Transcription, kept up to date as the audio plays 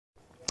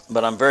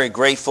but I'm very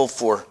grateful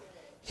for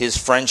his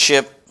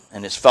friendship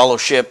and his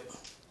fellowship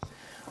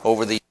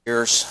over the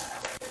years,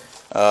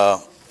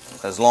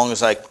 as long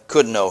as I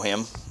could know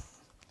him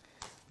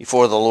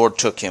before the Lord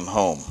took him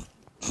home.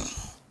 You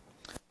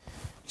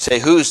say,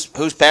 who's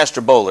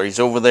Pastor Bowler? He's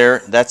over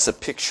there. That's a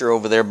picture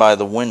over there by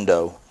the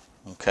window,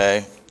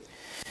 okay?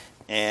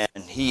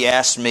 And he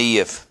asked me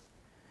if,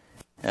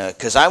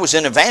 because I was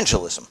in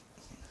evangelism,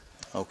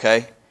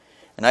 okay?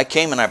 And I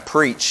came and I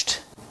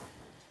preached,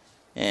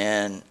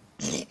 and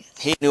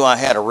he knew I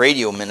had a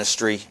radio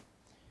ministry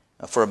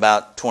for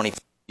about 25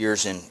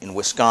 years in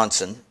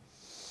Wisconsin.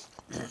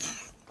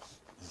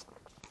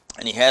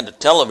 And he had a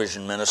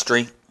television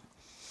ministry.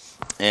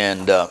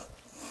 And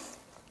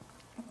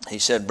he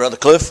said, Brother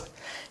Cliff,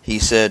 he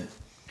said,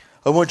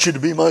 I want you to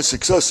be my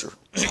successor.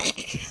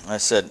 I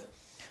said,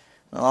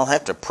 well, I'll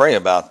have to pray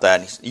about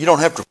that. He said, you don't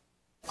have to.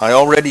 I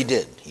already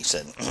did, he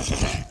said.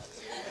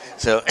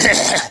 So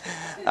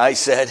I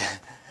said,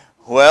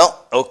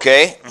 well,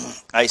 okay.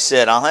 I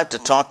said, I'll have to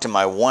talk to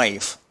my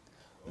wife.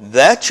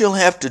 That you'll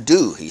have to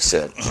do, he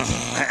said.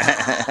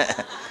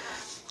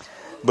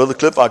 Brother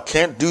Cliff, I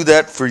can't do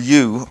that for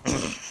you.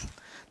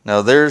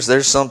 Now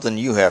there's something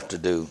you have to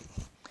do.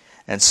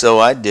 And so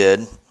I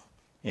did,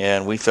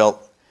 and we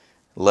felt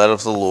led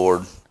of the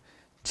Lord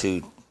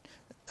to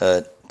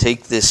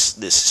take this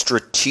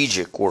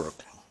strategic work,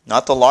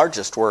 not the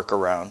largest work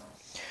around.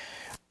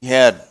 We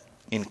had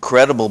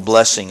incredible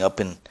blessing up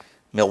in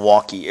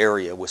Milwaukee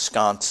area,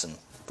 Wisconsin,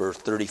 for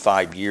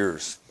 35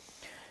 years.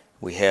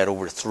 We had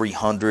over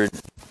 300 in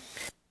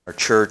our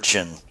church,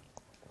 and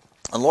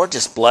the Lord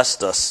just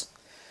blessed us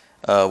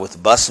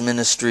with bus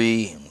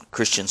ministry, and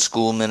Christian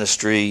school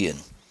ministry,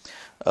 and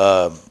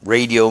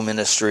radio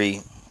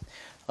ministry.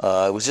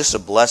 It was just a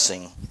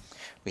blessing.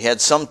 We had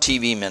some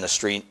TV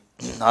ministry,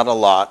 not a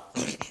lot,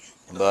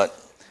 but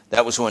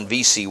that was when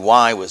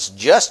VCY was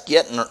just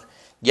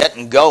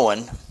getting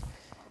going,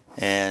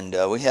 and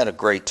we had a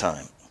great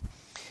time.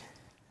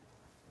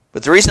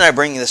 But the reason I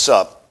bring this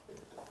up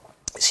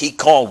is he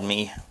called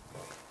me.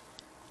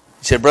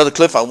 He said, Brother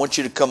Cliff, I want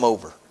you to come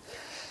over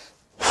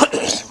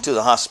to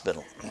the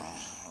hospital.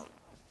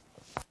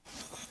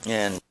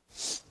 And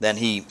then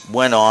he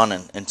went on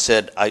and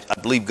said, I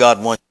believe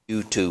God wants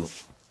you to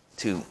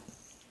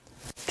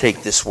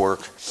take this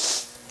work.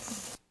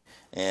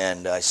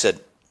 And I said,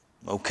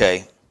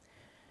 okay.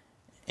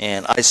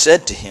 And I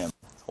said to him,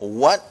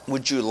 what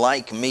would you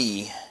like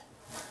me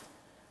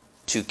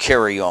to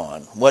carry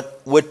on?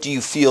 What do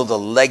you feel the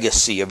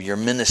legacy of your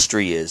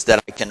ministry is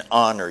that I can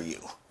honor you,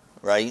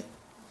 right?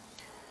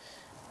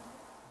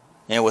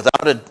 And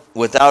without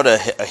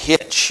a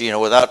hitch,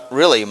 without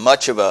really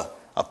much of a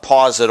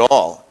pause at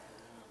all.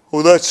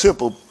 Well, that's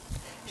simple.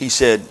 He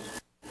said,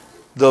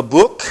 the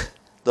book,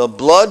 the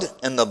blood,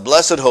 and the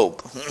blessed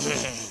hope.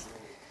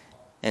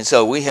 And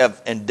so we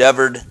have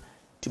endeavored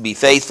to be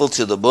faithful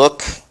to the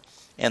book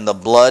and the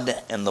blood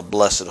and the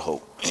blessed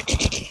hope.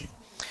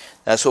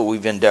 That's what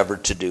we've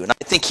endeavored to do. And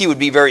I think he would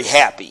be very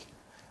happy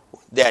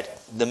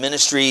that the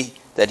ministry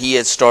that he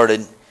had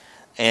started,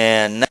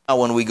 and now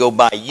when we go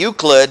by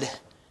Euclid,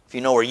 if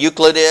you know where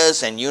Euclid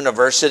is, and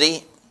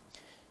University,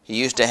 he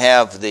used to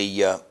have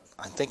the,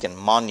 I'm thinking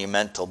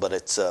Monumental, but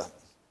it's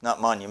not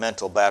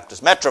Monumental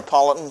Baptist,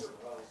 Metropolitan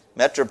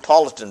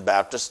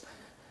Baptist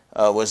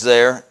was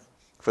there,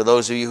 for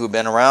those of you who've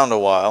been around a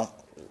while.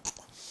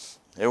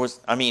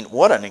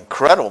 What an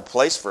incredible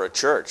place for a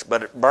church,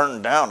 but it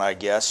burned down, I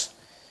guess.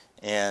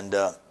 And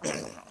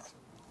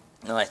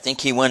I think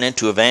he went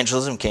into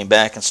evangelism, came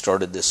back and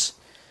started this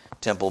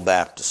Temple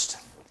Baptist.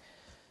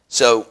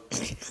 So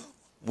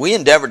we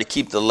endeavor to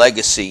keep the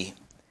legacy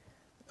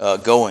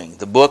going.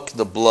 The book,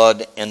 the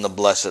blood, and the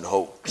blessed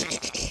hope.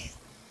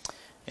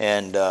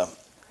 And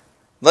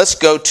let's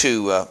go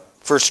to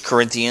 1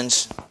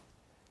 Corinthians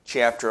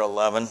chapter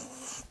 11,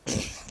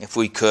 if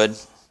we could.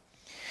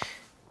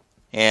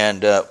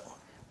 And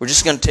we're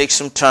just going to take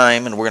some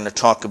time, and we're going to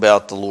talk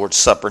about the Lord's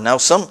Supper. Now,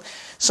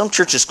 some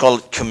churches call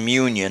it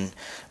communion,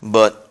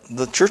 but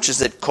the churches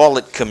that call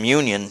it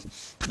communion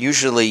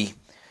usually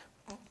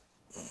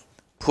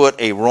put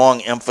a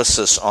wrong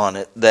emphasis on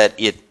it, that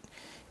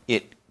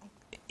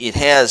it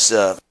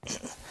has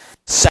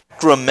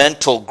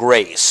sacramental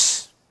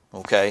grace,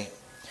 okay?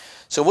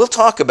 So we'll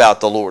talk about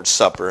the Lord's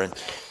Supper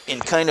in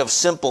kind of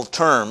simple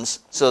terms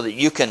so that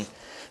you can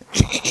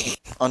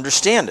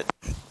understand it,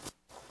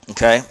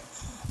 okay?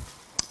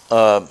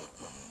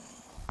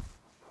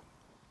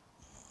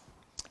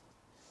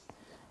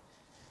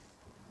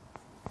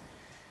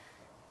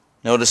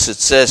 Notice it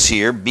says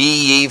here,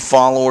 be ye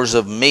followers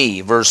of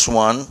me, verse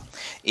 1,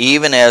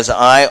 even as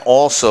I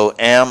also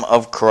am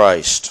of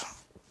Christ.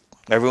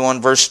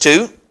 Everyone, verse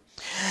 2.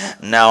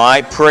 Now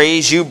I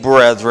praise you,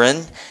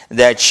 brethren,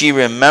 that ye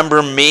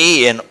remember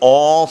me in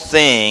all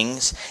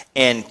things,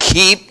 and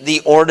keep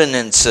the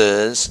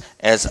ordinances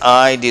as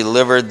I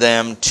delivered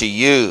them to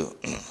you.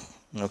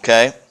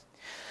 Okay?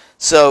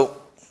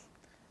 So,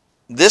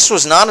 this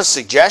was not a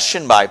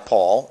suggestion by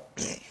Paul.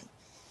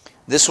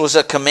 This was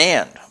a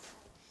command.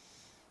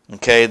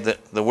 Okay,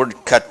 the word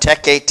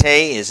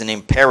katekete is an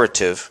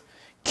imperative.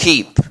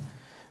 Keep.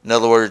 In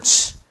other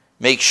words,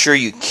 make sure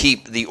you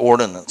keep the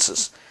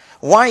ordinances.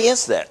 Why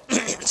is that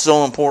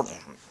so important?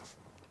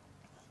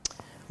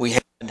 We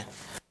had,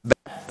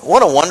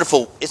 what a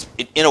wonderful,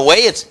 in a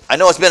way, I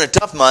know it's been a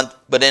tough month,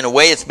 but in a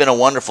way it's been a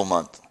wonderful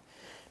month.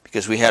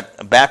 Because we had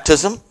a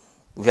baptism,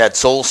 we've had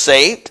souls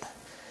saved,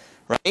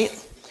 right?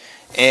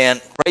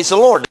 And praise the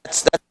Lord,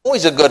 that's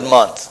always a good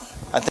month.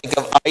 I think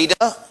of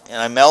Ida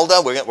and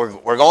Imelda.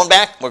 We're going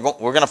back. We're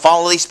going to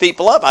follow these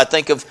people up. I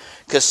think of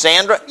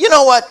Cassandra. You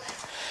know what?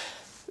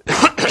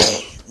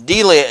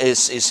 Delia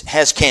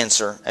has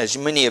cancer, as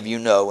many of you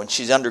know, and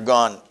she's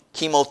undergone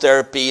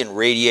chemotherapy and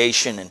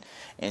radiation,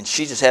 and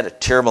she just had a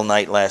terrible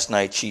night last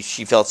night.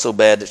 She felt so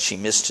bad that she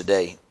missed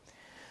today.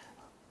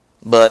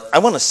 But I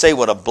want to say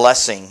what a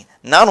blessing.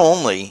 Not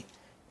only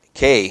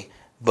Kay,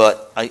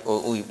 but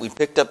we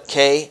picked up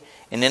Kay.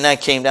 And then I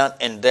came down,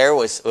 and there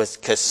was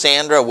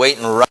Cassandra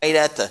waiting right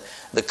at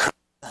the curb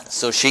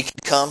so she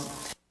could come.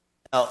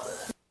 Now,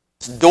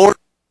 the door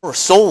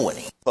soul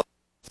winning.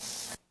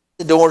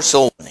 The door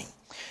soul winning.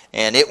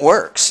 And it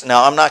works.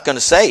 Now, I'm not going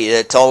to say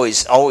it's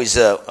always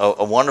a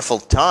wonderful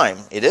time.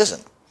 It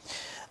isn't.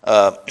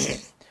 But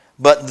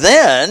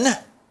then,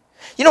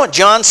 you know what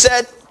John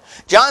said?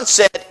 John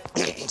said,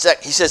 he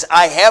says,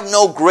 I have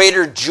no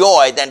greater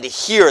joy than to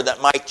hear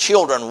that my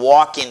children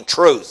walk in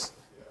truth.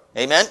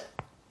 Amen?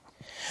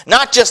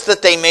 Not just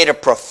that they made a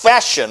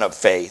profession of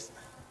faith,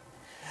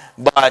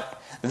 but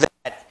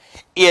that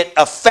it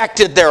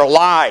affected their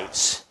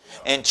lives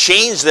and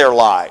changed their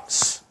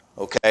lives.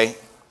 Okay?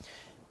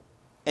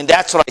 And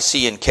that's what I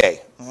see in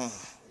Kay. And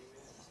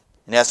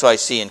that's what I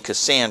see in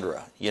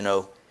Cassandra. You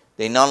know,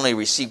 they not only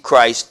received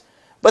Christ,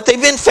 but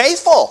they've been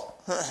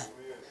faithful.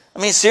 I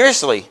mean,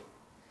 seriously.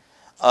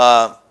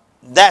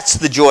 That's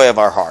the joy of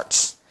our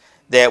hearts.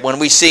 That when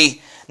we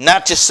see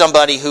not just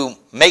somebody who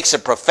makes a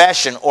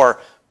profession or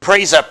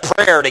prays a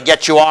prayer to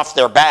get you off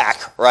their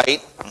back,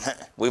 right?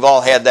 We've all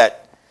had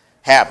that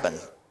happen.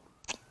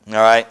 All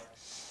right?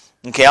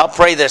 Okay, I'll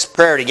pray this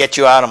prayer to get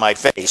you out of my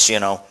face, you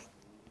know,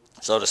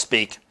 so to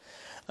speak.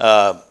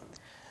 But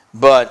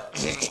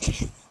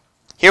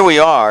here we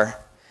are.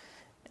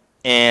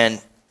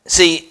 And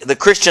see, the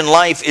Christian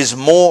life is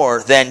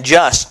more than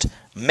just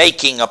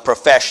making a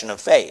profession of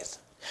faith.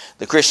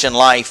 The Christian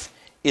life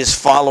is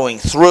following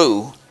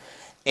through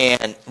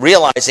and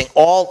realizing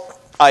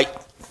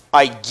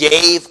I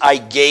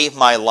gave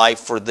my life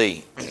for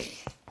thee.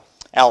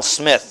 Al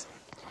Smith.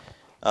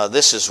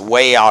 This is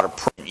way out of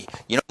print.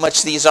 You know how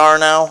much these are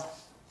now?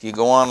 If you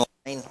go online,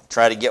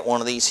 try to get one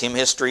of these hymn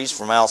histories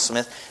from Al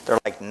Smith, they're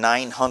like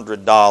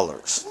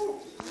 $900.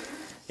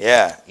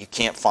 Yeah, you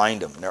can't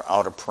find them. They're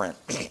out of print.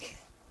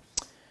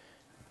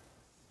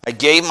 I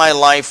gave my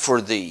life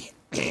for thee.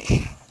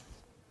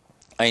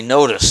 I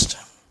noticed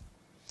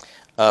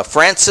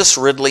Frances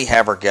Ridley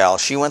Havergal,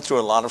 she went through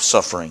a lot of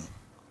suffering,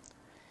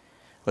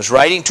 was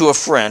writing to a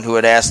friend who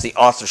had asked the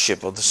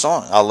authorship of the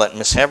song. I'll let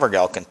Miss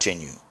Havergal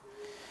continue.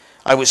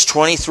 I was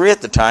 23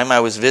 at the time. I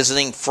was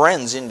visiting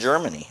friends in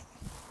Germany.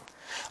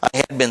 I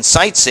had been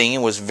sightseeing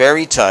and was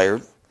very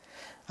tired.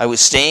 I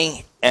was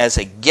staying as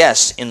a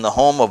guest in the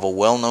home of a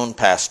well-known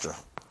pastor.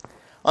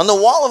 On the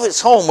wall of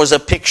his home was a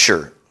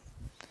picture,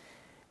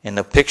 and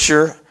a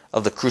picture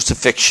of the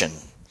crucifixion,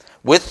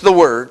 with the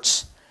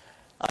words,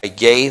 I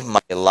gave my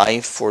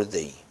life for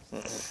thee.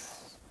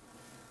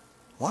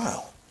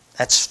 Wow,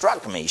 that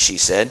struck me, she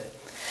said.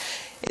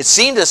 It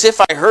seemed as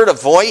if I heard a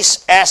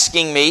voice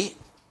asking me,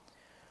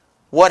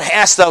 what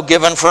hast thou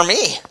given for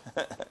me?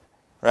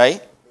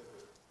 Right?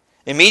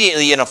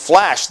 Immediately in a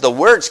flash, the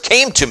words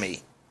came to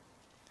me.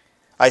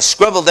 I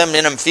scribbled them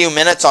in a few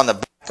minutes on the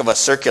back of a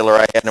circular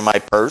I had in my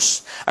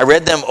purse. I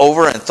read them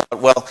over and thought,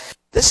 well,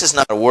 this is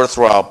not a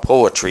worthwhile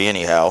poetry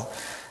anyhow,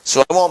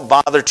 so I won't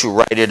bother to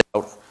write it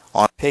out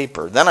on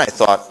paper. Then I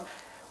thought,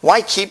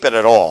 why keep it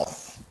at all?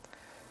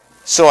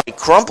 So I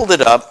crumpled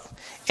it up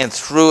and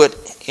threw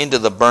it into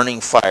the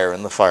burning fire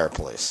in the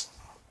fireplace.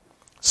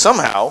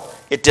 Somehow,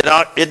 it did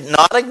not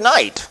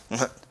ignite,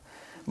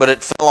 but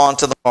it fell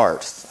onto the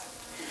hearth.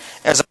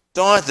 As I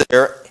saw it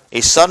there,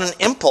 a sudden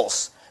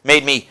impulse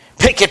made me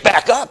pick it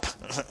back up.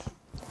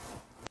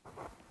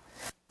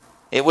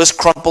 It was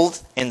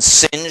crumpled and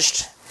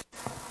singed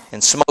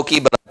and smoky,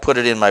 but I put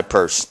it in my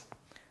purse.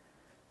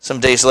 Some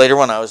days later,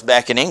 when I was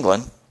back in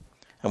England,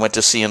 I went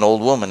to see an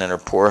old woman in her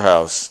poor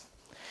house.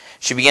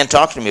 She began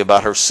talking to me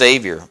about her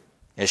Savior,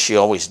 as she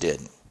always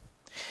did.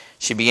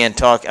 She began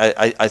talking.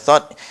 I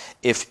thought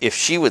if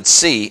she would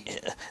see,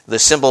 the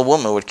simple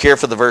woman would care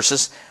for the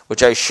verses,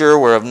 which I sure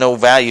were of no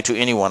value to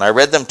anyone. I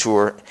read them to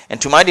her, and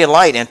to my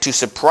delight and to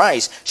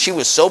surprise, she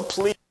was so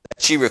pleased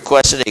that she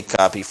requested a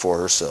copy for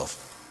herself.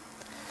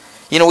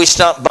 You know, we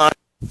stopped by,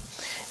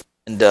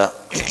 and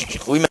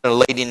we met a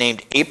lady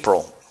named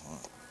April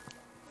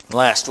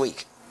last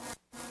week,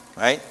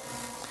 right?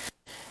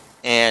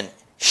 And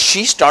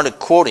she started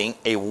quoting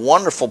a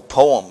wonderful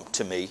poem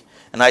to me,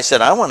 and I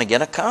said, I want to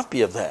get a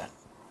copy of that.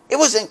 It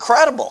was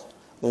incredible.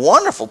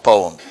 Wonderful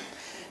poem.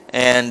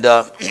 And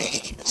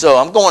so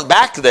I'm going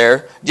back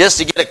there just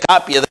to get a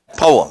copy of that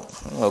poem.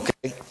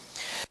 Okay.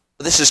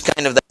 This is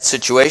kind of that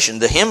situation.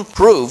 The hymn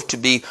proved to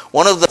be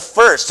one of the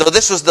first. So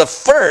this was the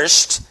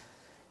first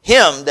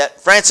hymn that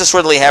Francis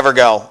Ridley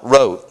Havergal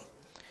wrote.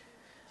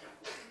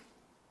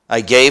 I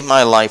gave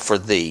my life for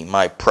thee,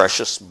 my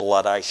precious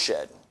blood I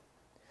shed,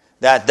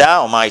 that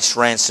thou mightst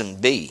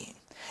ransomed be,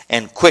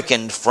 and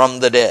quickened from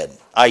the dead.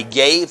 I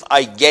gave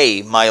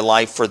my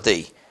life for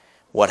thee.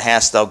 What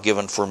hast thou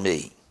given for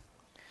me?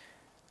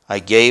 I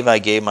gave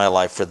my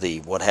life for thee.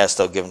 What hast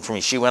thou given for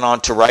me? She went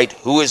on to write,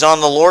 who is on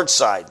the Lord's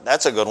side?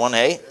 That's a good one,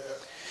 eh?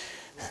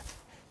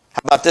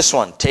 How about this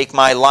one? Take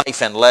my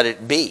life and let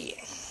it be.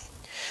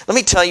 Let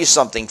me tell you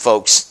something,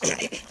 folks,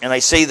 and I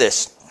say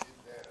this.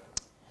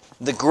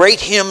 The great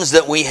hymns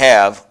that we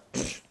have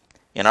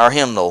in our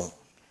hymnal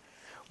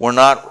were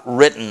not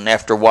written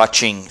after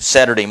watching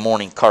Saturday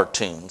morning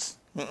cartoons.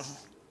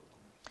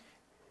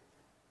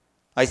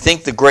 I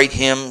think the great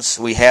hymns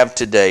we have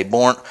today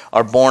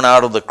are born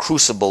out of the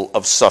crucible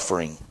of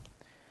suffering.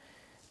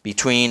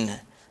 Between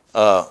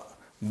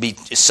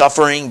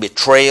suffering,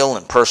 betrayal,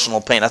 and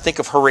personal pain. I think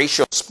of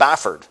Horatio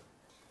Spafford,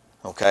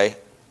 okay,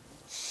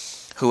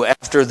 who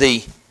after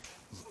the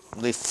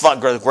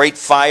Great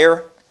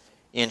Fire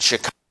in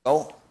Chicago,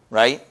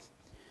 right,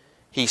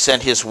 he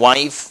sent his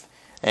wife,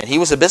 and he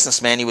was a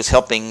businessman. He was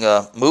helping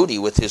Moody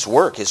with his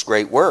work, his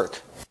great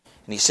work.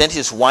 And he sent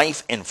his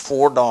wife and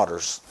 4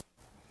 daughters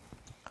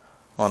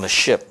on a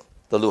ship,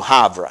 the Le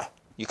Havre.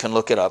 You can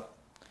look it up,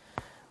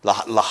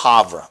 Le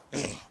Havre.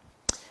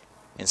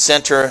 And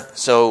sent her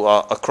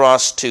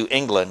across to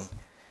England.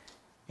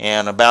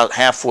 And about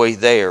halfway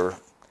there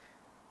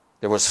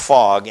was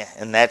fog,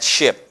 and that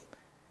ship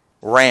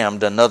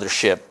rammed another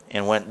ship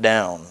and went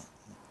down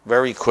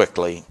very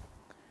quickly.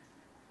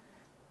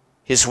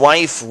 His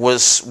wife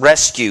was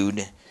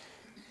rescued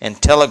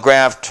and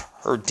telegraphed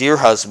her dear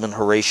husband,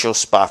 Horatio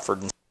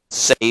Spafford,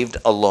 saved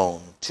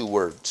alone. 2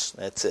 words.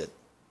 That's it.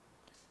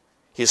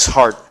 His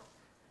heart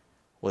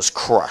was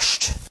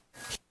crushed.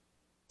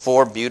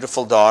 4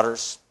 beautiful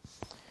daughters,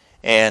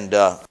 and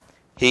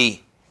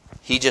he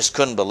just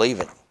couldn't believe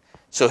it.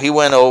 So he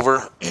went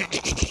over.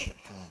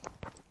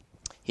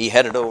 He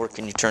headed over.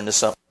 Can you turn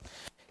this up?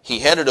 He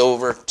headed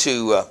over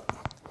to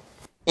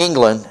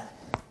England,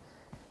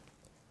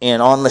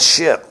 and on the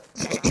ship,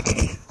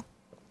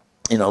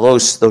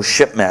 those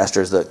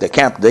shipmasters, the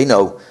captain, they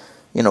know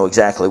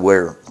exactly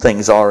where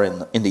things are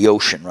in the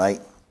ocean,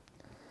 right?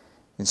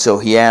 And so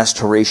he asked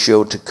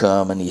Horatio to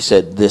come, and he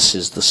said, this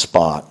is the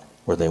spot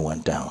where they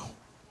went down.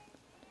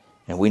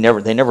 And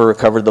they never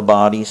recovered the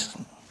bodies.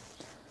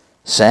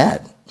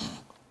 Sad.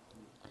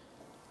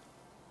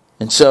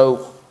 And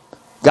so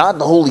God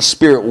the Holy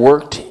Spirit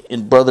worked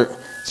in Brother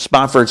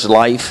Spafford's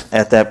life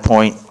at that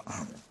point,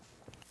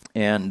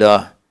 and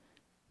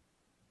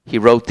he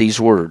wrote these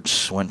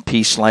words, when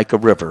peace like a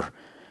river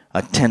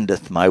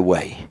attendeth my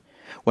way,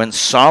 when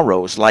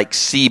sorrows like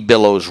sea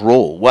billows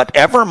roll,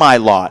 whatever my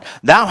lot,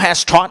 thou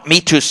hast taught me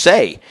to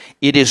say,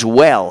 it is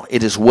well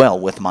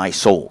with my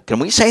soul. Can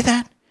we say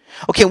that?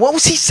 Okay, what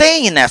was he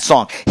saying in that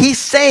song? He's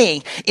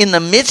saying in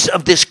the midst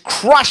of this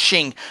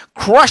crushing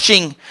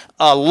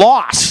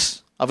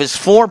loss of his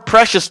 4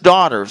 precious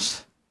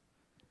daughters,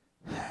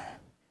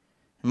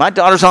 my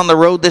daughter's on the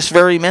road this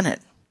very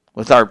minute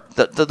with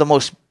the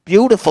most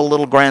beautiful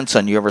little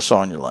grandson you ever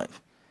saw in your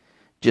life.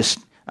 Just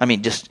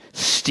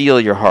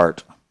steal your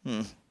heart.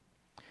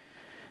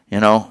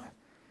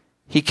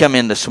 He come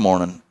in this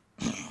morning.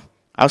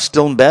 I was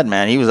still in bed,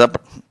 man. He was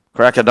up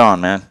crack of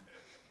dawn, man.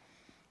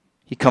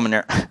 He come in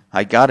there.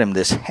 I got him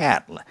this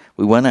hat.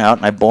 We went out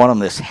and I bought him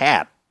this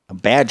hat, a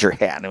Badger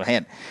hat.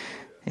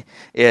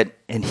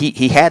 And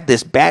he had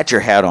this Badger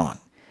hat on.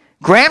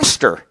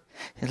 Gramster,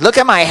 look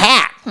at my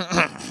hat.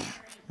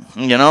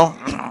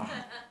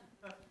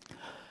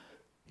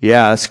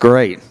 Yeah, that's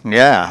great.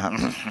 Yeah.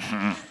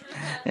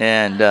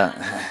 And,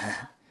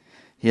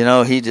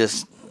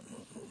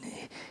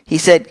 he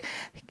said,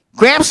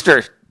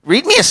 Gramster,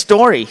 read me a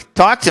story.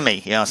 Talk to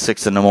me.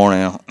 6 in the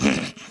morning.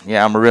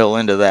 Yeah, I'm real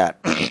into that.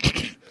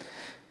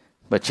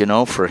 But,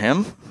 for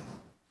him,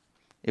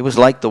 it was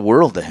like the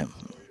world to him.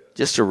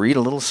 Just to read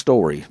a little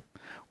story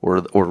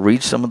or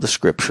read some of the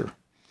scripture.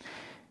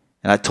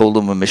 And I told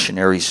him a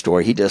missionary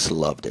story. He just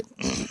loved it.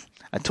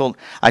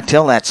 I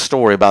tell that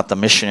story about the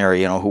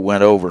missionary, who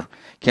went over.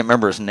 Can't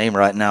remember his name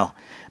right now.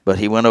 But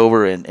he went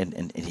over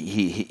and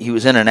he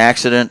was in an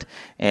accident,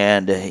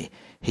 and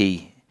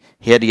he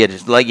had to get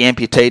his leg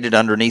amputated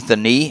underneath the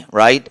knee,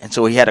 right? And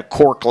so he had a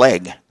cork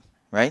leg,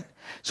 right?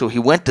 So he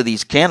went to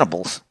these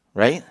cannibals,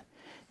 right?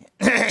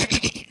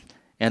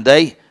 And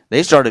they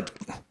started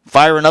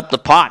firing up the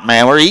pot,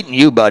 man. We're eating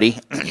you, buddy,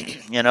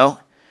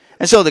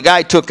 And so the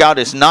guy took out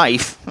his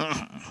knife,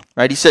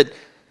 right? He said,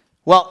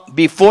 well,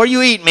 before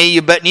you eat me,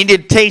 you need to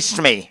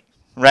taste me,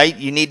 right?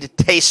 You need to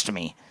taste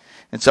me.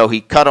 And so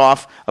he cut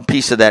off a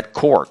piece of that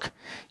cork.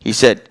 He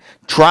said,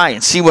 try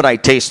and see what I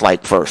taste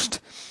like first.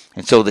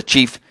 And so the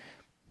chief,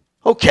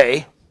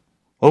 okay.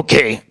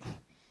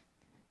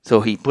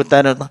 So he put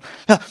that in,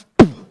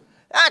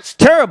 That's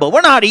terrible.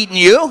 We're not eating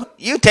you.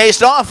 You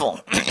taste awful.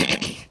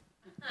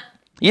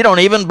 You don't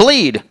even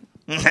bleed.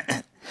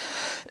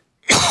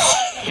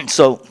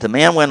 So the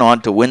man went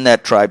on to win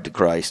that tribe to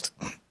Christ.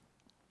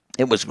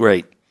 It was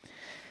great.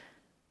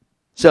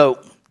 So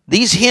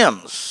these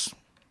hymns,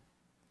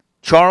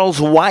 Charles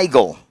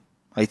Weigel,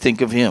 I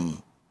think of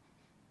him,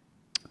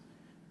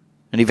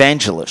 an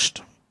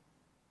evangelist,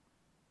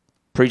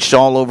 preached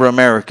all over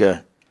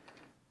America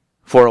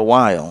for a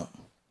while.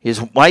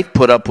 His wife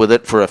put up with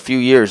it for a few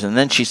years, and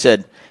then she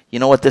said, you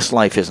know what, this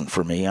life isn't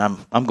for me.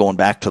 I'm going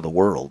back to the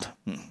world.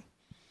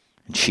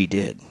 And she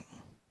did.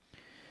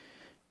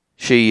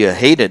 She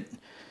hated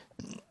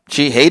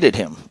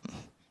him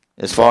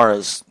as far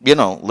as,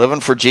 living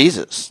for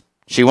Jesus.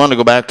 She wanted to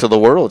go back to the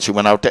world. She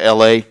went out to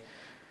L.A.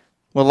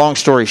 Well, long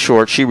story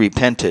short, she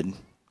repented,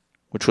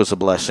 which was a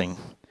blessing.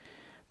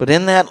 But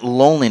in that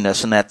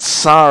loneliness and that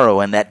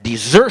sorrow and that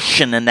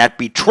desertion and that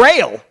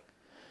betrayal,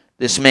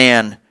 this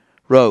man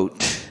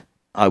wrote,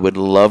 I would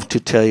love to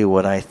tell you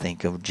what I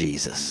think of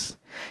Jesus,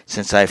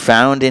 since I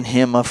found in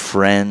him a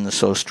friend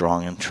so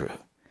strong and true.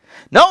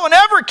 No one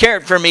ever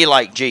cared for me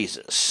like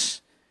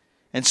Jesus.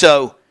 And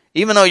so,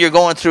 even though you're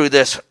going through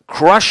this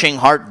crushing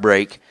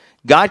heartbreak,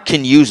 God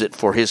can use it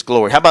for his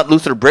glory. How about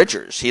Luther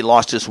Bridgers? He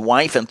lost his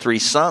wife and 3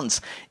 sons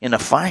in a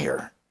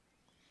fire.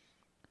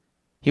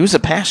 He was a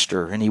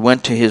pastor, and he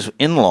went to his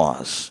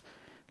in-laws.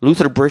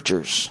 Luther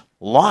Bridgers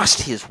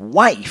lost his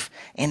wife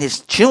and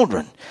his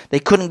children. They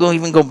couldn't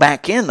even go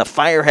back in. The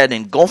fire had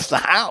engulfed the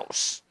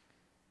house.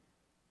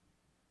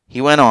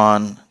 He went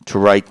on to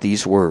write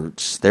these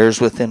words.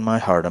 There's within my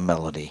heart a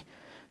melody.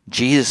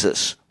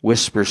 Jesus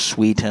whispers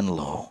sweet and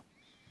low.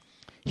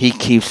 He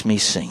keeps me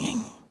singing.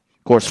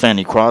 Of course,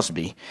 Fanny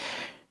Crosby,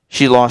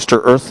 she lost her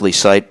earthly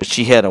sight, but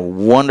she had a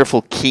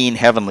wonderful, keen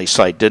heavenly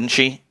sight, didn't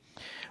she?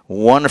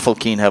 Wonderful,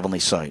 keen heavenly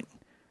sight.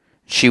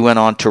 She went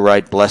on to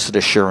write, Blessed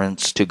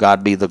assurance, to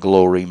God be the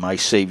glory, my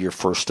Savior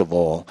first of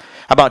all.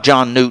 How about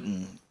John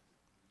Newton?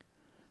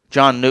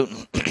 John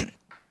Newton,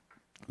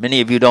 many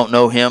of you don't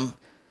know him.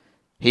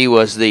 He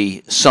was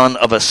the son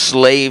of a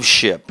slave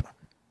ship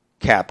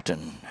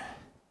captain,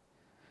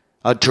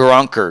 a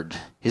drunkard.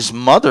 His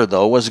mother,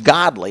 though, was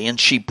godly, and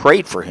she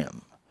prayed for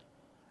him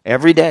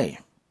every day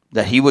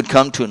that he would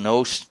come to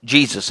know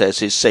Jesus as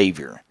his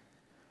Savior.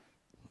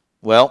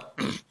 Well,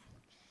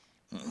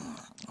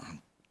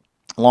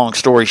 long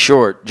story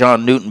short,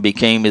 John Newton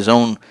became his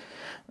own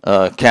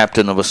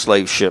captain of a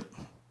slave ship.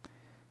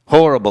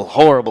 Horrible,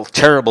 horrible,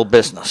 terrible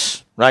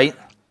business, right?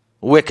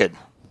 Wicked.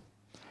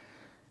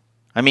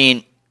 I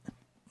mean,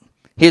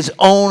 his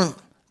own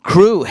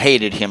crew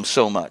hated him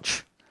so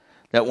much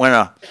that when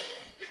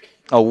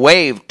a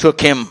wave took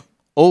him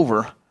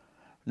over,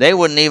 they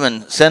wouldn't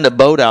even send a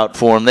boat out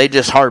for him. They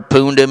just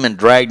harpooned him and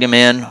dragged him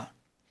in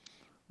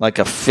like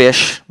a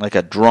fish, like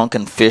a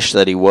drunken fish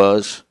that he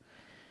was,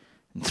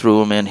 and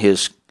threw him in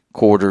his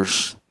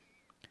quarters.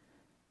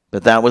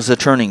 But that was the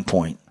turning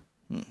point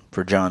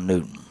for John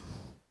Newton.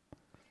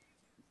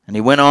 And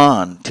he went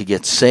on to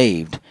get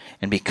saved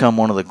and become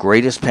one of the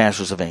greatest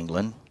pastors of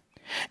England,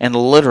 and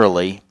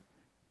literally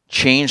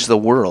changed the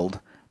world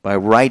by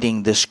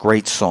writing this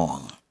great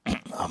song.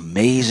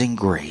 Amazing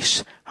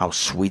grace, how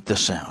sweet the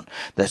sound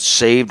that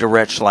saved a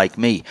wretch like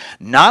me.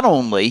 Not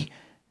only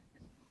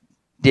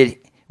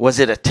was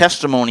it a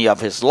testimony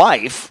of his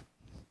life,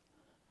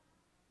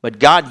 but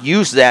God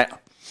used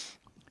that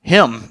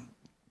hymn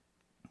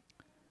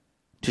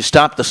to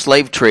stop the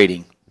slave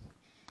trading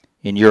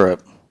in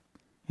Europe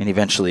and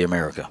eventually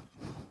America.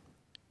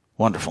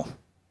 Wonderful.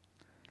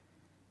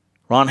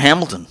 Ron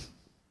Hamilton,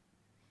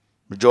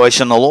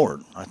 Rejoice in the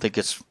Lord. I think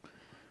it's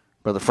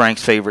Brother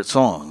Frank's favorite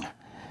song.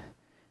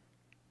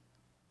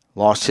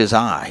 Lost his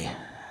eye.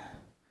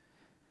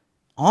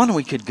 On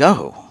we could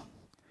go.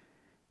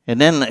 And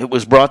then it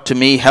was brought to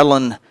me,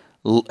 Helen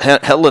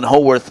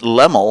Howarth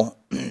Lemmel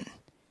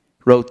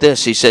wrote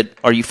this. He said,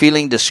 are you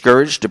feeling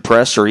discouraged,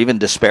 depressed, or even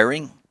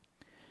despairing?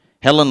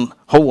 Helen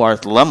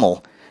Howarth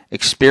Lemmel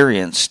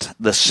experienced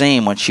the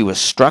same when she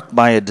was struck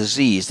by a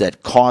disease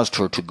that caused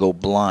her to go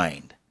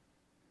blind.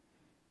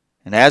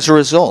 And as a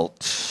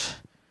result,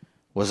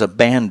 was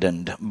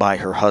abandoned by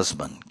her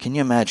husband. Can you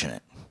imagine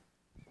it?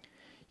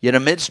 Yet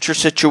amidst her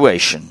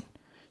situation,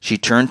 she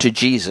turned to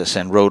Jesus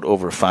and wrote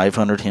over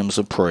 500 hymns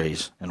of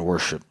praise and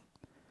worship.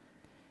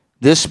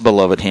 This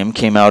beloved hymn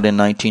came out in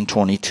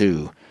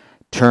 1922.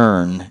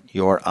 Turn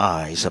your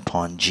eyes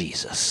upon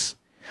Jesus.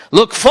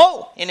 Look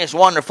full in his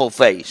wonderful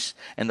face,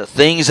 and the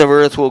things of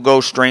earth will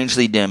grow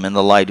strangely dim in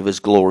the light of his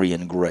glory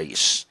and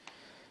grace.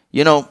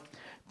 You know,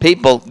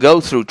 people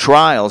go through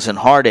trials and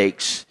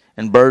heartaches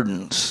and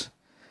burdens,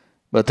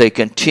 but they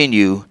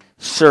continue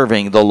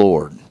serving the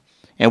Lord.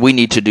 And we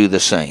need to do the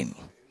same.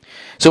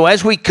 So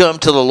as we come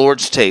to the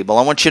Lord's table,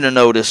 I want you to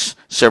notice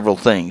several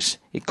things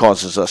it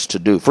causes us to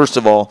do. First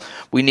of all,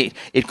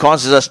 it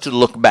causes us to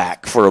look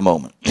back for a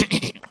moment.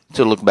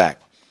 To look back.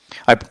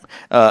 I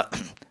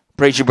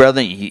praise you,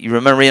 brethren. You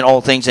remember in all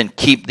things and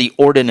keep the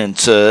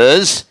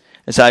ordinances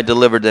as I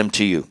delivered them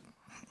to you.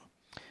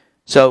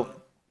 So,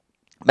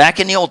 back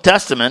in the Old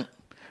Testament,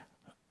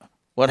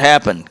 what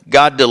happened?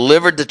 God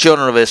delivered the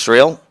children of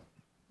Israel,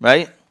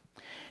 right?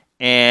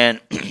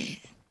 And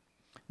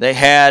they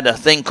had a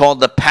thing called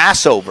the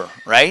Passover,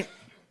 right?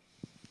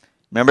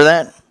 Remember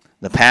that?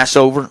 The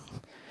Passover.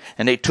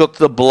 And they took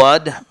the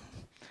blood,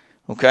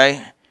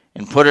 okay,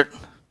 and put it,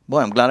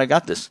 boy, I'm glad I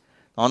got this,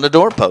 on the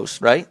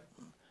doorpost, right?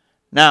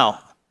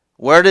 Now,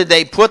 where did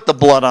they put the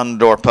blood on the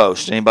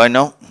doorpost? Anybody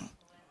know?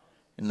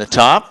 In the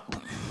top,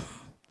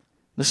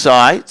 the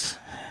sides,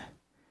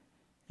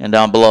 and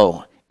down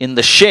below. In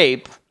the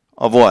shape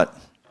of what?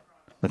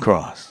 The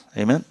cross.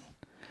 Amen?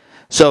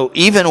 So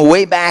even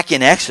way back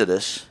in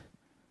Exodus,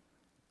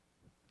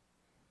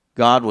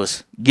 God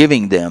was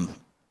giving them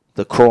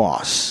the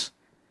cross.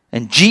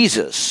 And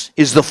Jesus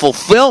is the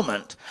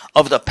fulfillment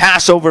of the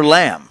Passover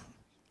lamb,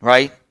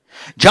 right?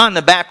 John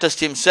the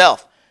Baptist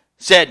himself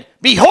said,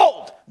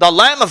 "Behold, the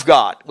Lamb of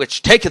God,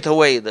 which taketh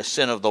away the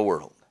sin of the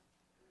world."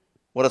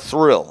 What a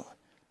thrill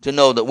to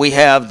know that we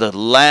have the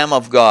Lamb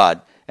of God.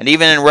 And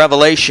even in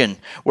Revelation,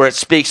 where it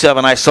speaks of,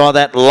 and I saw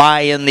that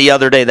lion the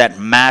other day, that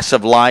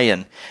massive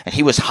lion, and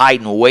he was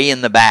hiding way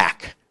in the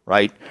back,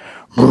 right?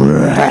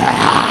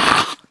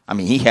 I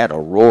mean, he had a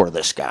roar,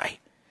 this guy,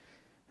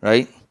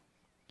 right?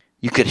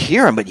 You could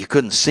hear him, but you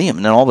couldn't see him.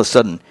 And then all of a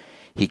sudden,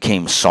 he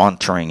came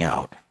sauntering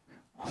out.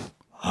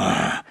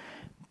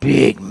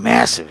 Big,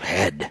 massive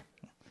head.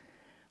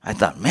 I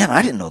thought, man,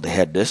 I didn't know they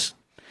had this.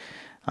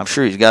 I'm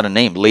sure he's got a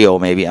name, Leo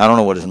maybe. I don't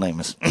know what his name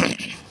is.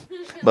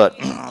 But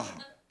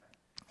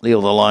Leo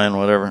the lion,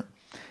 whatever.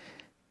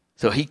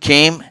 So he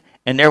came,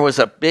 and there was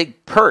a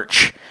big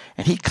perch.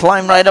 And he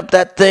climbed right up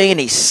that thing,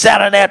 and he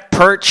sat on that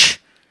perch.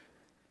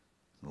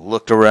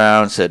 Looked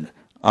around and said,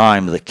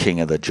 "I'm the king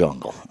of the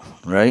jungle."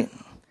 Right?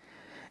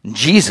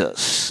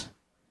 Jesus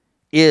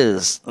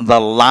is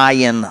the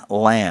lion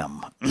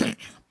lamb.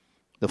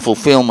 The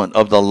fulfillment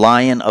of the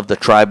Lion of the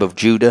tribe of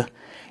Judah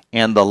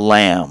and the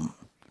Lamb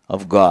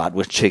of God,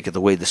 which taketh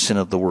away the sin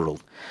of the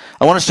world.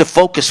 I want us to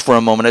focus for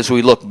a moment as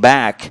we look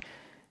back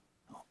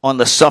on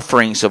the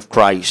sufferings of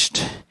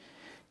Christ.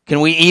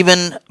 Can we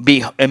even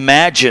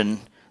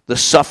imagine the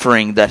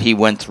suffering that he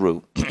went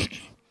through?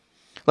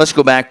 Let's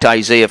go back to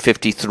Isaiah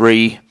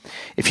 53,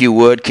 if you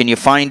would. Can you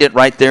find it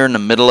right there in the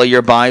middle of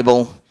your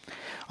Bible?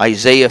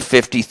 Isaiah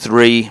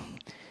 53.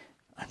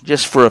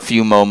 Just for a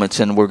few moments,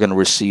 and we're going to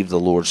receive the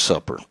Lord's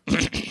Supper.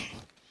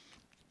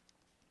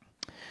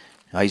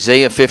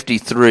 Isaiah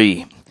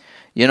 53.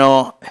 You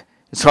know,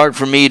 it's hard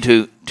for me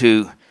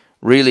to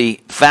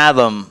really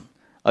fathom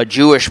a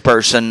Jewish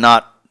person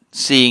not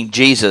seeing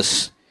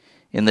Jesus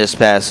in this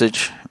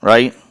passage,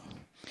 right?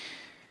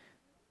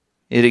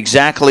 It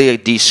exactly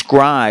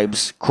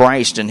describes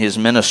Christ and his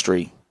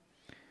ministry.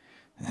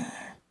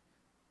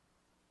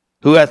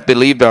 Who hath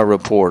believed our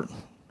report?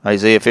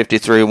 Isaiah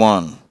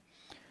 53:1.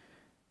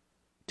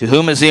 To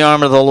whom is the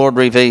arm of the Lord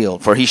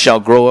revealed? For he shall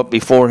grow up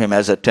before him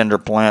as a tender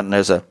plant and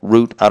as a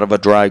root out of a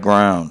dry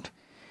ground.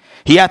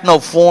 He hath no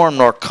form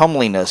nor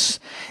comeliness,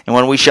 and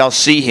when we shall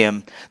see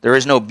him, there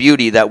is no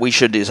beauty that we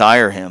should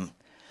desire him.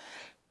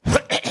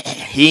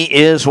 He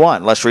is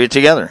what? Let's read it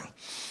together.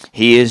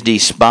 He is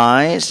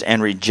despised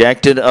and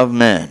rejected of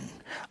men,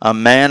 a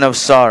man of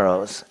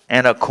sorrows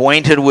and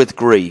acquainted with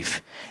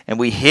grief. And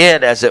we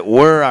hid, as it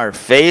were, our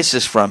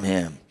faces from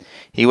him.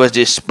 He was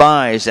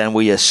despised, and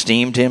we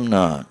esteemed him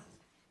not.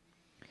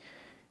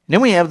 Then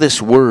we have this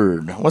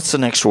word. What's the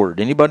next word?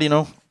 Anybody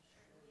know?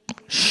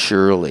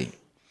 Surely.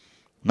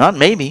 Not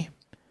maybe.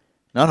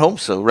 Not hope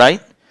so,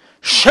 right?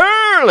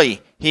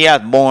 Surely he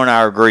hath borne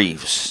our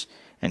griefs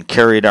and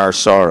carried our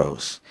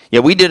sorrows.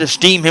 Yet we did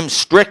esteem him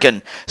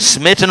stricken,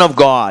 smitten of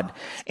God,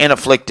 and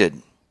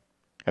afflicted.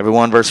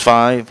 Everyone, verse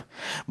 5.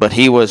 But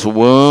he was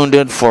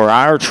wounded for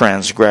our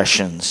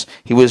transgressions.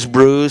 He was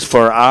bruised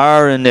for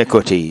our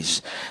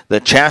iniquities. The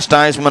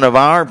chastisement of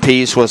our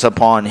peace was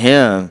upon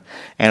him,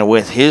 and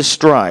with his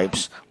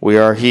stripes we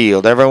are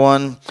healed.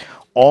 Everyone,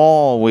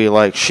 all we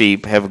like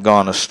sheep have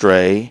gone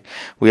astray.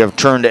 We have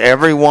turned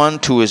every one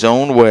to his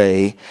own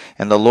way,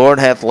 and the Lord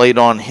hath laid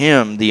on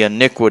him the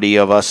iniquity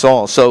of us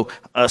all. So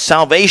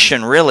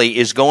salvation really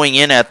is going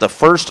in at the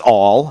first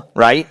all,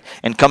 right?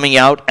 And coming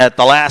out at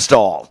the last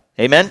all.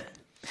 Amen?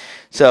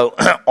 So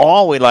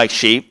all we like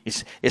sheep,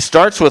 it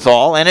starts with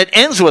all and it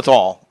ends with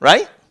all,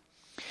 right?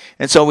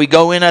 And so we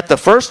go in at the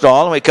first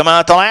all and we come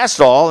out at the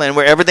last all, and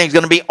where everything's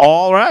going to be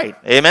all right.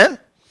 Amen?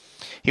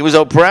 He was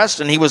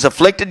oppressed and he was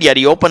afflicted, yet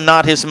he opened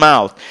not his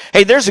mouth.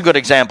 Hey, there's a good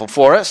example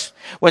for us.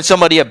 When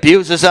somebody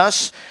abuses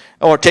us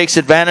or takes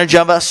advantage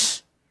of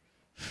us,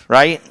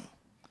 right?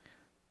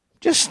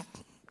 Just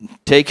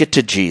take it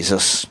to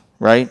Jesus,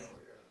 right?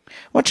 I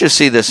want you to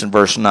see this in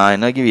verse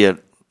 9. I'll give you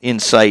an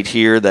insight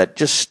here that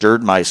just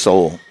stirred my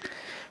soul.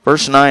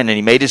 Verse 9, and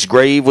he made his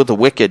grave with the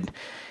wicked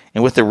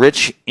and with the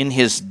rich in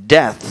his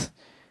death,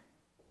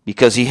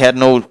 because he had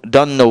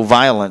done no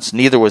violence,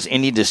 neither was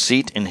any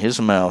deceit in his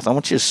mouth. I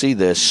want you to see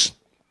this.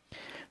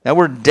 That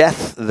word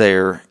death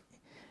there,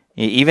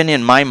 even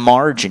in my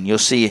margin, you'll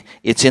see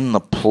it's in the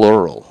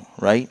plural,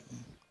 right?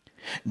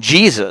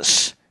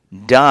 Jesus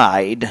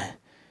died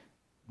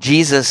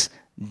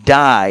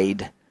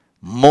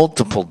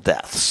multiple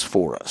deaths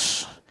for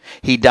us.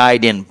 He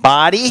died in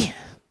body,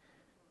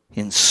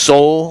 in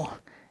soul,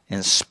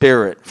 and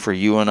spirit for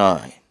you and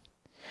I.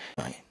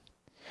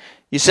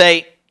 You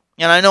say,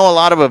 and I know a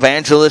lot of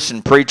evangelists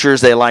and preachers,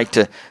 they like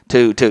to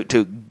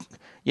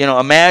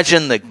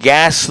imagine the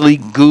ghastly,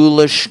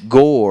 ghoulish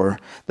gore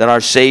that our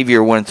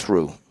Savior went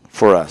through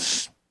for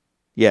us.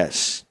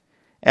 Yes,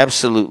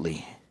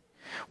 absolutely.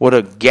 What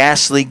a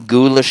ghastly,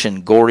 ghoulish,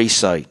 and gory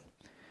sight,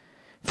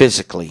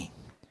 physically.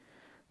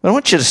 But I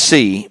want you to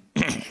see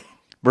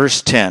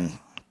verse 10.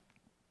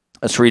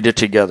 Let's read it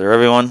together,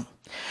 everyone.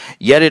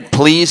 Yet it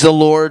pleased the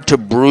Lord to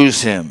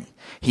bruise him.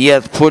 He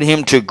hath put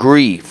him to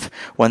grief.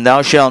 When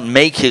thou shalt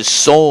make his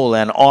soul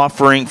an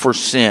offering for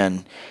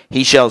sin,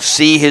 he shall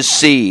see his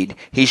seed.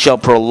 He shall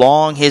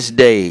prolong his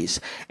days,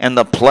 and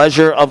the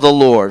pleasure of the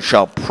Lord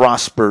shall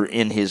prosper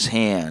in his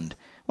hand.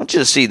 I want you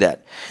to see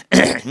that.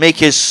 Make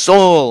his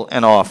soul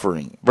an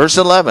offering. Verse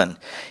 11.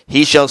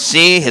 He shall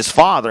see his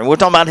father. And we're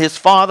talking about his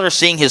father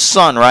seeing his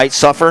son, right?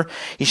 Suffer.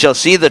 He shall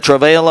see the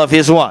travail of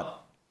his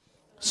what?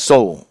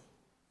 Soul.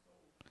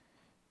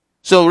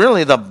 So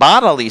really the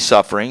bodily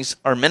sufferings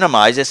are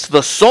minimized. It's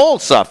the soul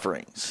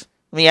sufferings.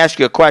 Let me ask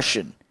you a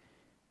question.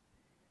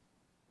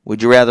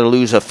 Would you rather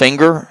lose a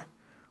finger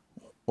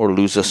or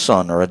lose a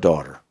son or a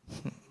daughter?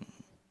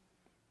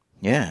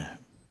 Yeah.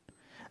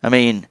 I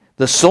mean,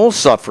 the soul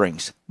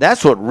sufferings,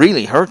 that's what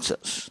really hurts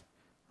us,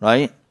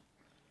 right?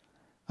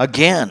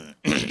 Again,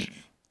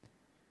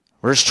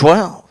 verse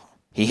 12.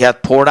 He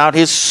hath poured out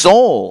his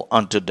soul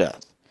unto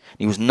death.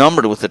 He was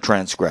numbered with the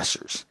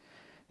transgressors.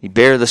 He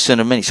bare the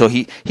sin of many. So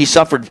he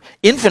suffered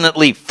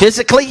infinitely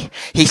physically.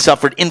 He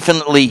suffered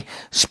infinitely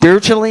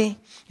spiritually.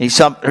 He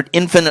suffered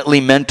infinitely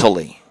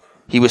mentally.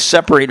 He was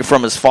separated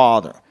from his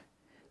Father.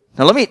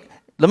 Now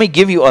let me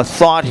give you a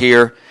thought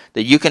here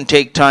that you can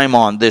take time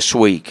on this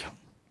week.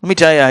 Let me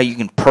tell you how you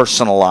can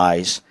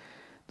personalize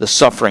the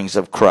sufferings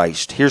of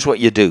Christ. Here's what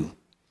you do.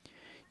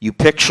 You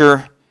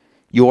picture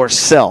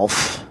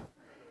yourself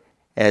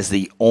as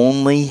the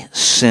only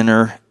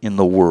sinner in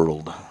the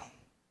world.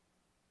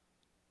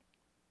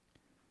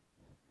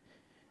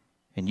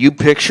 And you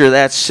picture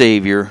that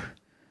Savior.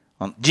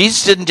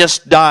 Jesus didn't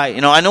just die.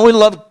 I know we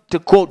love to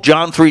quote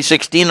John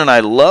 3:16, and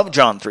I love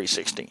John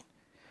 3:16.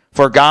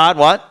 For God,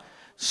 what?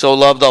 So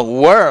loved the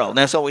world.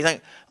 And so we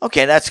think,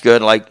 okay, that's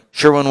good, like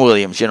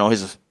Sherwin-Williams,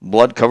 his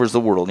blood covers the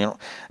world.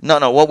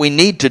 No, what we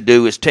need to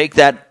do is take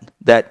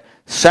that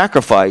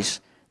sacrifice,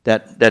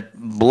 that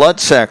blood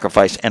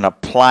sacrifice, and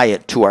apply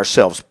it to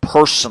ourselves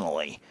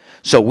personally,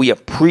 so we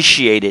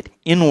appreciate it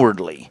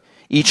inwardly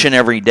each and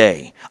every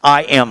day.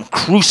 I am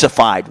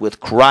crucified with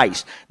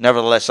Christ,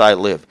 nevertheless I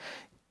live.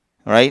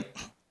 All right?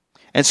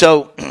 And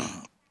so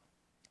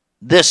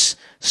this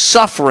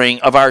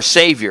suffering of our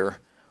Savior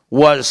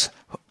was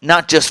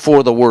not just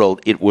for the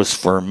world, it was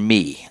for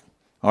me.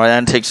 All right,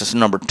 that takes us to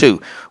number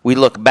 2. We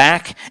look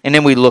back, and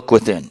then we look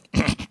within.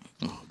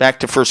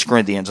 Back to 1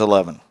 Corinthians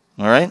 11.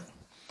 All right?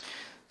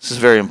 This is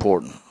very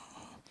important.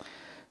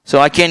 So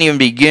I can't even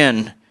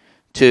begin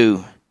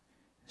to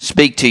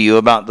speak to you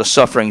about the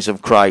sufferings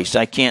of Christ.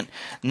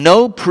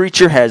 No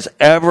preacher has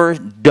ever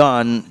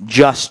done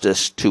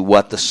justice to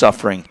what the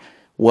suffering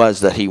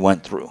was that he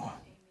went through.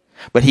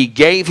 But he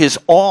gave his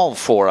all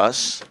for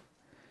us.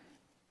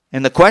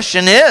 And the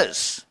question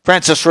is,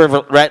 Francis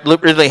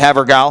Ridley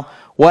Havergal,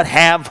 what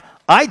have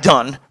I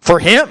done for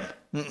him?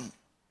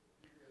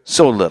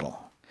 So little.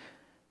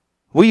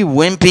 We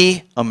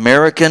wimpy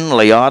American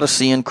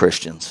Laodicean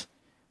Christians.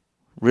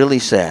 Really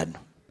sad.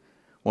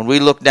 When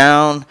we look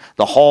down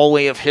the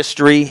hallway of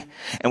history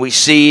and we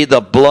see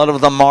the blood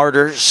of the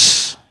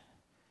martyrs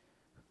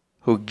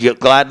who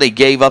gladly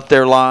gave up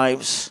their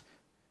lives,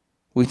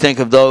 we think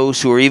of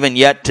those who are even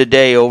yet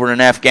today over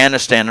in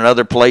Afghanistan and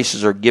other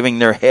places are giving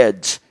their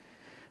heads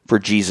for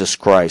Jesus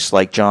Christ,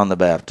 like John the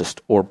Baptist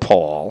or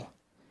Paul.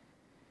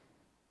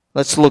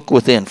 Let's look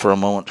within for a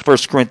moment. 1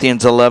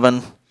 Corinthians 11,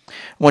 I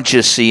want you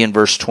to see in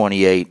verse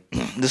 28.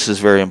 This is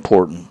very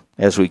important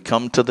as we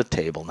come to the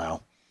table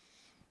now.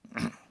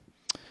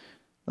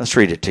 Let's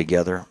read it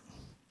together.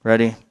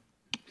 Ready?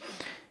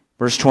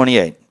 Verse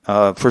 28,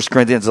 1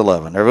 Corinthians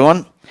 11.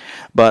 Everyone?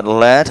 But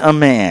let a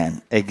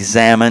man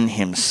examine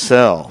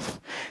himself,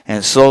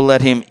 and so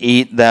let him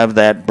eat of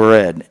that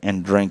bread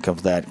and drink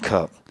of that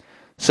cup.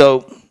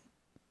 So,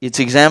 it's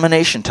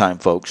examination time,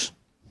 folks.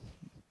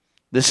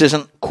 This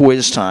isn't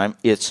quiz time.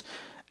 It's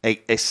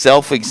a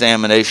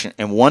self-examination.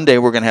 And one day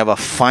we're going to have a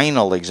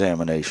final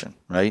examination,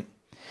 right?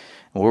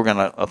 And we're going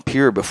to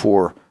appear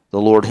before the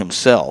Lord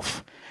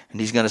himself. And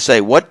he's going to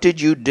say, what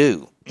did you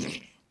do?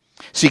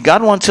 See,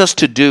 God wants us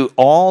to do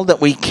all that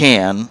we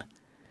can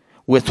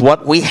with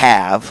what we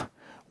have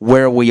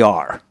where we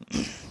are.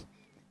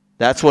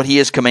 That's what he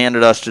has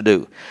commanded us to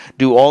do.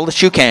 Do all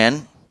that you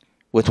can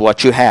with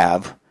what you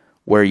have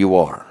where you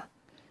are.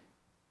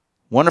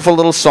 Wonderful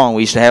little song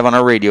we used to have on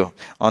our radio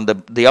on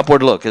the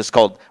Upward Look. It's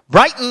called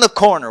Brighten the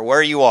Corner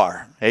Where You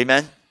Are.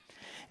 Amen?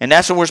 And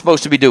that's what we're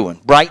supposed to be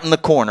doing. Brighten the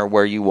corner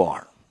where you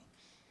are.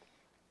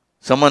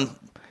 Someone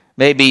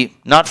maybe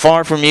not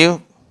far from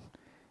you,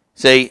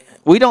 say,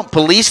 we don't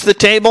police the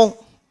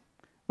table.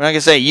 We're not going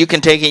to say, you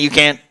can take it, you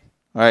can't.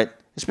 All right?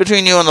 It's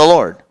between you and the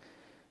Lord.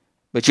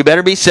 But you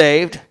better be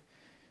saved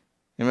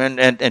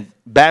and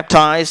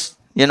baptized,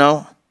 you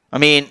know. I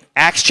mean,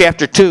 Acts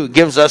chapter 2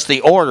 gives us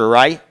the order,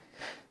 right?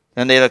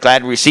 And they that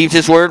glad received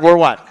his word were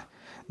what?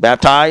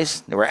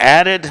 Baptized, they were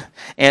added,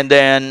 and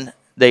then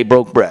they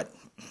broke bread.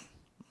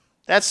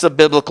 That's the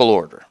biblical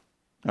order,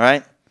 all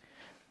right?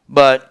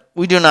 But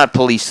we do not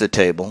police the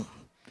table,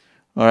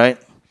 all right?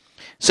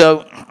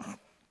 So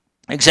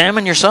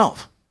examine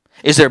yourself.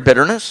 Is there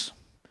bitterness?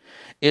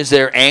 Is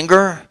there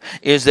anger?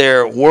 Is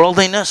there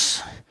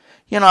worldliness?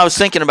 You know, I was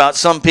thinking about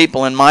some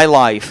people in my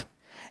life,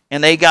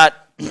 and they got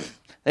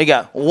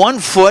 1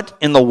 foot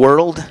in the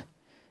world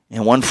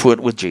and 1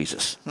 foot with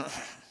Jesus.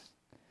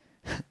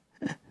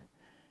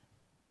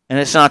 And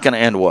it's not going to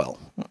end well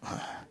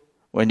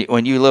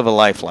when you live a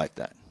life like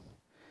that.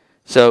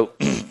 So,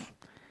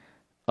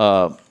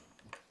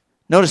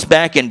 notice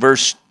back in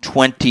verse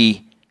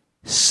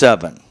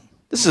 27.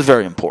 This is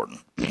very important.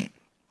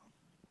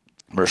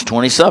 Verse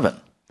 27.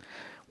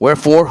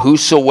 Wherefore,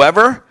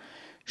 whosoever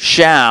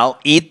shall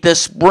eat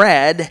this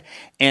bread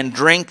and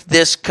drink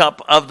this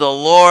cup of the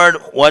Lord,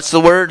 what's the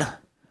word?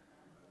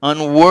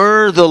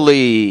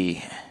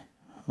 Unworthily.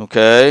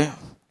 Okay?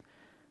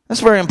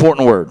 That's a very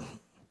important word.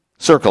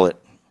 Circle it.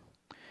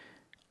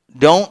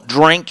 Don't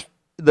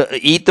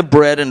eat the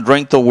bread and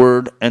drink the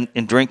word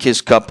and drink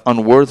his cup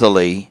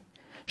unworthily,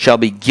 shall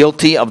be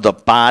guilty of the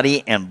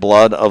body and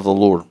blood of the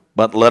Lord.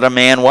 But let a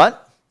man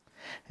what?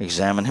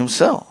 Examine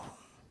himself.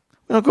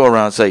 We don't go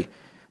around and say,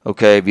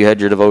 okay, have you had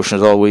your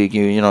devotions all week?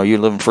 You're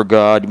living for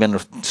God. You've been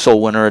a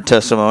soul winner, a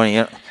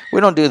testimony.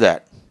 We don't do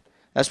that.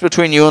 That's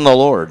between you and the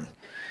Lord.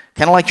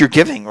 Kind of like your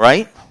giving,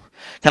 right?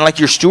 Kind of like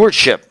your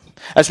stewardship.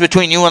 That's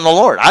between you and the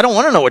Lord. I don't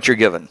want to know what you're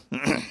giving.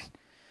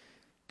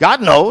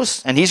 God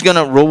knows, and he's going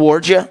to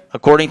reward you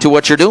according to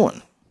what you're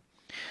doing.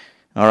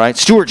 All right,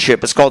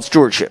 stewardship. It's called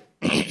stewardship.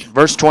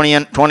 Verse 20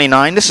 and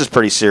 29, this is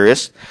pretty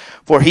serious.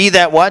 For he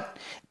that what?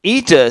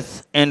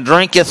 Eateth and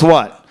drinketh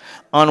what?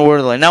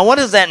 Unworthily. Now, what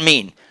does that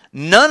mean?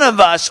 None of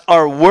us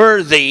are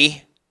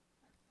worthy,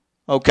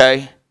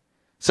 okay?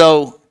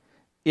 So,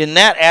 in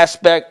that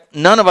aspect,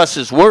 none of us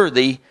is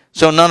worthy,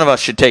 so none of us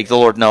should take the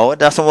Lord. No,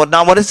 that's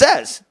not what it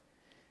says.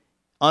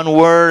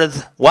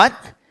 What?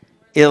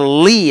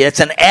 Illy, it's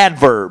an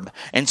adverb.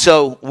 And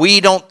so we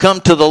don't come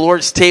to the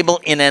Lord's table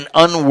in an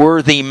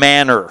unworthy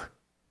manner.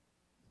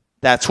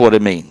 That's what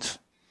it means.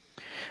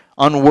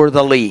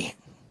 Unworthily.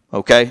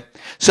 Okay?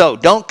 So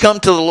don't come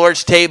to the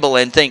Lord's table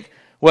and think,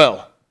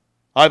 well,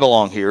 I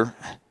belong here.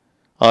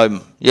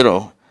 I've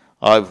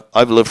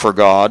lived for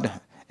God,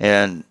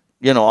 and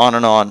on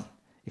and on.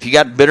 If you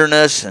got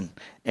bitterness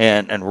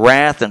and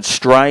wrath and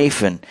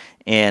strife and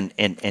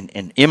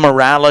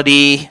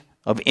immorality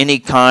of any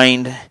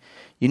kind,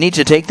 you need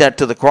to take that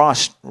to the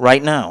cross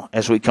right now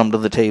as we come to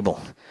the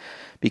table.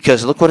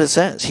 Because look what it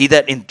says. He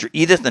that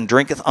eateth and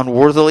drinketh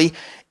unworthily,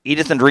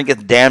 eateth and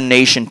drinketh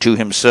damnation to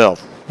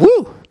himself.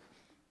 Woo!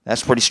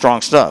 That's pretty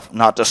strong stuff.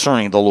 Not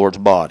discerning the Lord's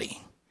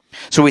body.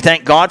 So we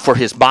thank God for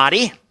his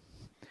body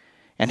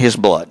and his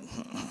blood.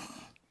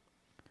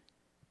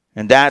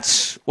 And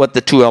that's what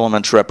the two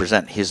elements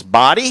represent. His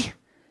body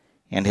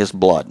and his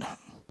blood.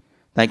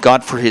 Thank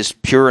God for his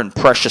pure and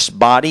precious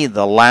body,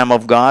 the Lamb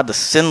of God, the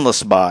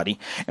sinless body.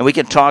 And we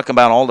can talk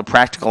about all the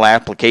practical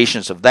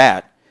applications of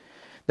that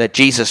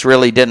Jesus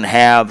really didn't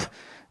have.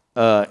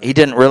 He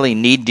didn't really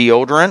need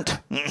deodorant.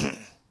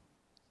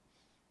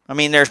 I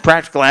mean, there's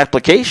practical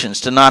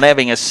applications to not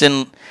having a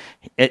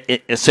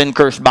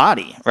sin-cursed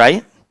body,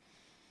 right?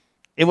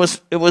 It was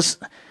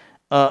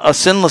a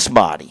sinless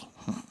body.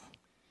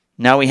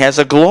 Now he has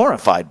a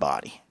glorified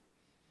body.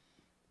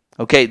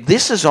 Okay,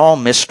 this is all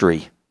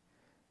mystery.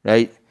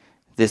 Right?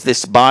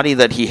 This body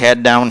that he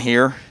had down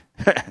here.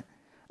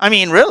 I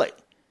mean, really.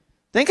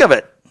 Think of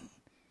it.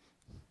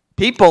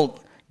 People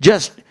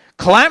just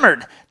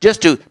clamored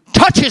just to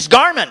touch his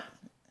garment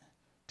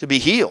to be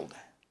healed.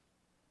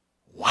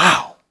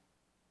 Wow.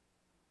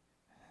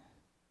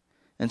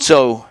 And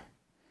so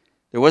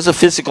there was a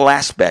physical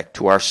aspect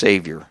to our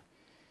Savior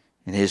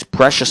and his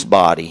precious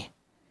body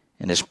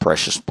and his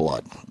precious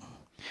blood.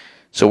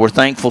 So we're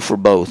thankful for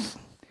both.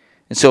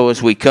 And so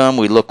as we come,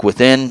 we look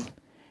within.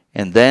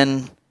 And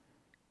then,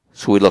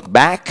 so we look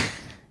back.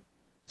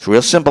 It's a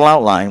real simple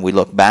outline. We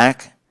look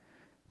back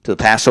to the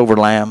Passover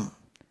lamb,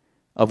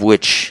 of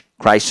which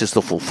Christ is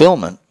the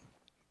fulfillment.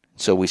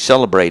 So we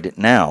celebrate it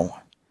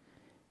now.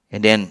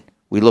 And then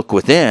we look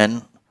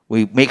within.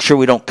 We make sure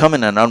we don't come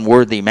in an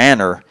unworthy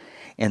manner.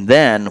 And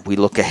then we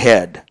look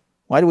ahead.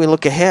 Why do we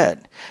look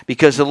ahead?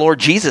 Because the Lord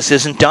Jesus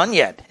isn't done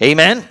yet.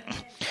 Amen?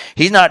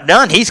 He's not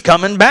done. He's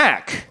coming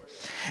back.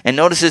 And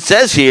notice it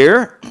says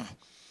here,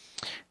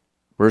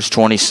 verse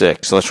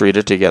 26. Let's read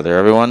it together,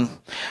 everyone.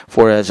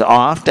 For as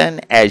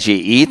often as ye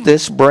eat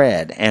this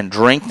bread and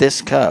drink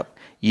this cup,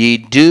 ye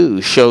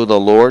do show the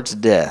Lord's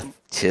death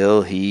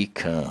till he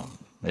come.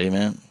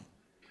 Amen.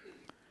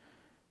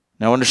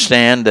 Now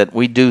understand that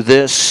we do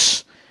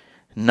this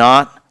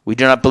we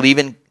do not believe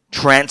in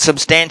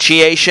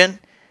transubstantiation.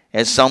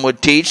 as some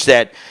would teach,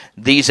 that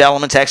these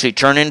elements actually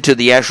turn into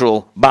the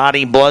actual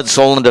body, blood,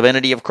 soul, and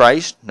divinity of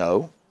Christ?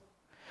 No.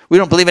 We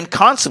don't believe in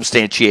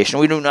consubstantiation.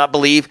 We do not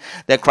believe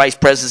that Christ's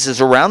presence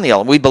is around the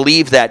element. We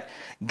believe that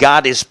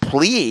God is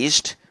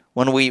pleased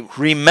when we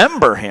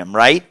remember him,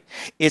 right?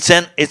 It's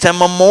a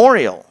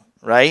memorial,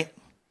 right?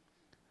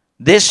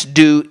 This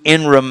do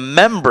in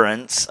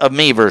remembrance of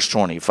me, verse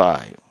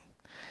 25.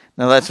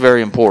 Now that's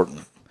very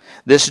important.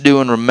 This do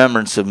in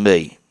remembrance of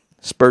me.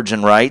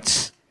 Spurgeon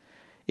writes,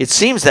 it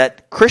seems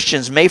that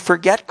Christians may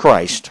forget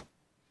Christ.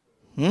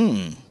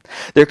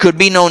 There could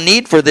be no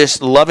need for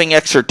this loving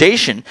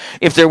exhortation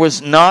if there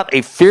was not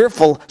a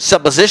fearful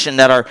supposition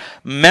that our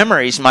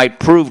memories might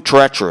prove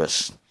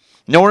treacherous.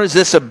 Nor is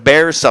this a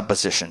bare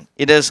supposition.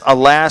 It is,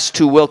 alas,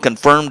 too well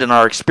confirmed in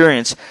our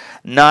experience,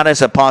 not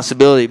as a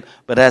possibility,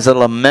 but as a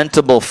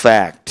lamentable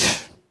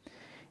fact.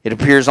 It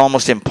appears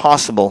almost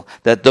impossible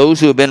that those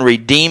who have been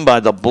redeemed by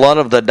the blood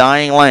of the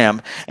dying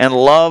Lamb and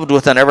loved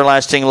with an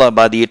everlasting love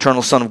by the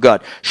eternal Son of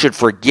God should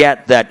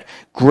forget that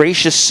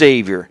gracious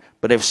Savior.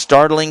 But if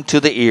startling to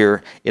the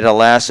ear, it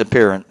alas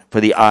apparent for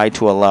the eye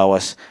to allow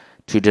us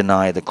to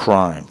deny the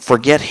crime.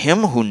 Forget him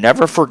who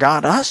never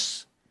forgot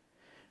us?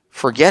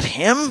 Forget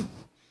him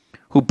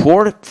who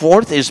poured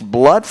forth his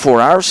blood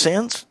for our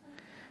sins?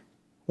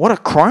 What a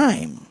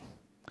crime.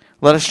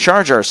 Let us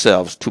charge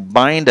ourselves to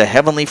bind a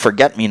heavenly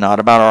forget-me-not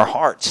about our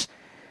hearts.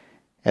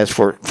 As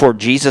for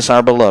Jesus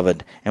our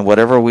beloved, and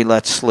whatever we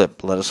let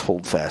slip, let us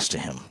hold fast to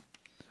him.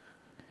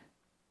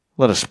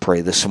 Let us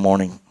pray this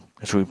morning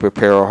as we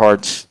prepare our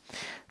hearts.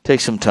 We're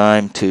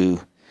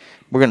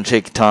going to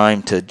take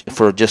time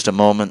for just a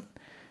moment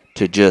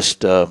to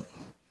just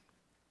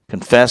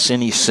confess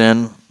any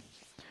sin.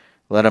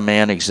 Let a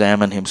man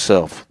examine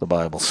himself, the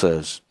Bible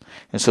says.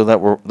 And so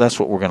that's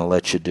what we're going to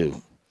let you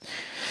do.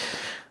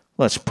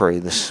 Let's pray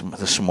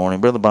this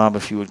morning. Brother Bob,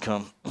 if you would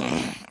come.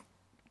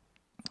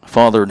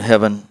 Father in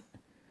heaven,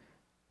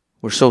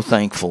 we're so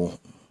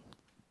thankful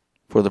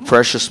for the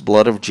precious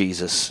blood of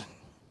Jesus,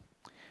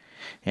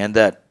 and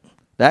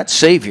that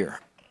Savior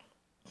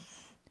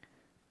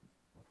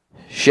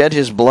shed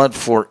his blood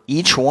for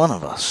each one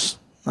of us,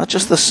 not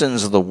just the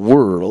sins of the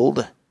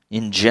world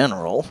in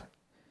general,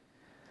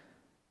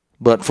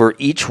 but for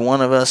each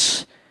one of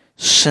us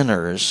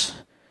sinners,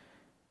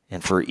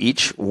 and for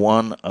each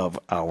one of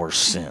our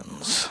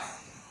sins.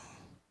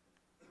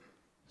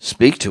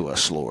 Speak to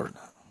us, Lord,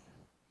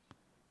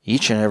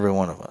 each and every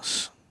one of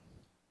us.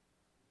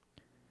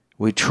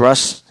 We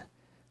trust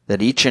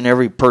that each and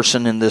every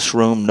person in this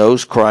room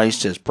knows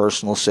Christ as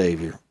personal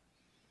Savior.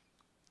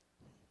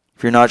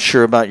 If you're not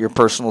sure about your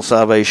personal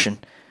salvation,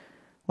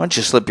 why don't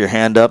you slip your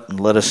hand up and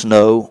let us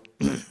know.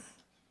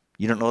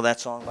 You don't know that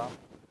song, Bob?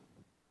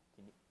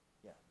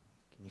 Yeah.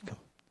 Can you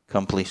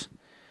come, please?